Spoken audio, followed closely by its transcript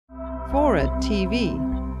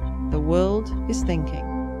FORA.tv. The world is thinking.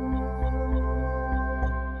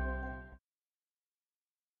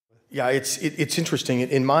 Yeah, it's interesting.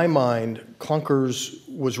 In my mind, Clunkers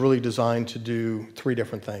was really designed to do three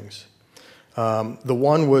different things. The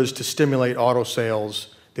one was to stimulate auto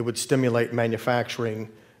sales that would stimulate manufacturing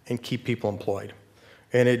and keep people employed.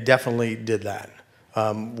 And it definitely did that.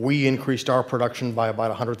 We increased our production by about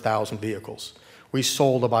 100,000 vehicles. We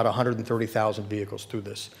sold about 130,000 vehicles through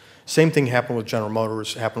this. Same thing happened with General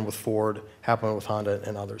Motors, happened with Ford, happened with Honda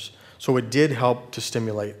and others. So it did help to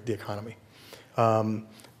stimulate the economy.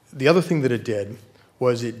 The other thing that it did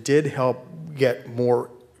was it did help get more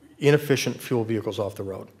inefficient fuel vehicles off the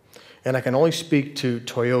road. And I can only speak to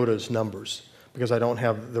Toyota's numbers because I don't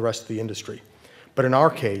have the rest of the industry. But in our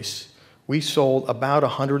case, we sold about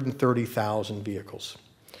 130,000 vehicles.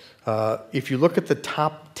 If you look at the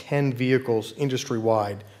top 10 vehicles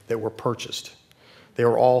industry-wide that were purchased, they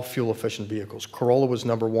were all fuel-efficient vehicles. Corolla was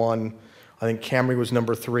number 1. I think Camry was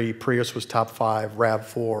number 3. Prius was top 5.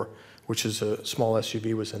 RAV4, which is a small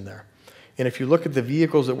SUV, was in there. And if you look at the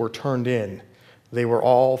vehicles that were turned in, they were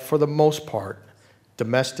all, for the most part,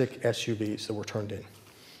 domestic SUVs that were turned in.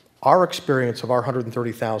 Our experience of our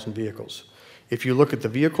 130,000 vehicles, if you look at the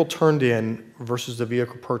vehicle turned in versus the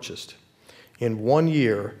vehicle purchased, in 1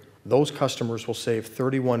 year, those customers will save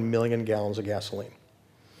 31 million gallons of gasoline.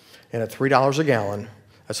 And at $3 a gallon,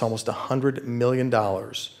 that's almost $100 million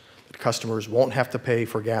that customers won't have to pay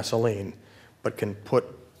for gasoline, but can put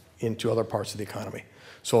into other parts of the economy.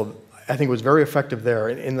 So I think it was very effective there.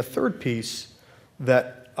 And the third piece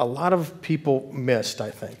that a lot of people missed, I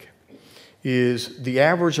think, is the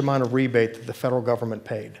average amount of rebate that the federal government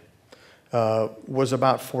paid was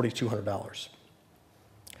about $4,200.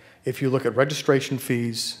 If you look at registration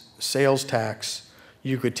fees, sales tax,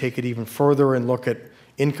 you could take it even further and look at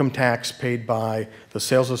income tax paid by the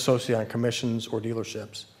sales associate on commissions or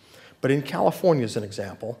dealerships. But in California, as an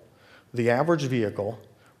example, the average vehicle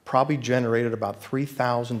probably generated about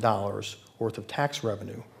 $3,000 worth of tax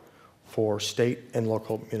revenue for state and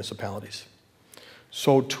local municipalities.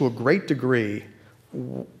 So to a great degree,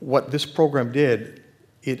 what this program did,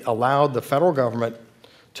 it allowed the federal government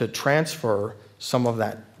to transfer some of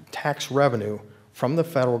that tax revenue from the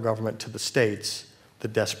federal government to the states that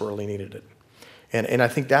desperately needed it. And I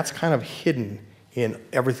think that's kind of hidden in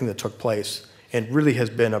everything that took place and really has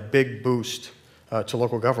been a big boost to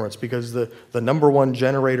local governments because the number one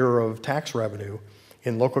generator of tax revenue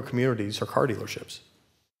in local communities are car dealerships.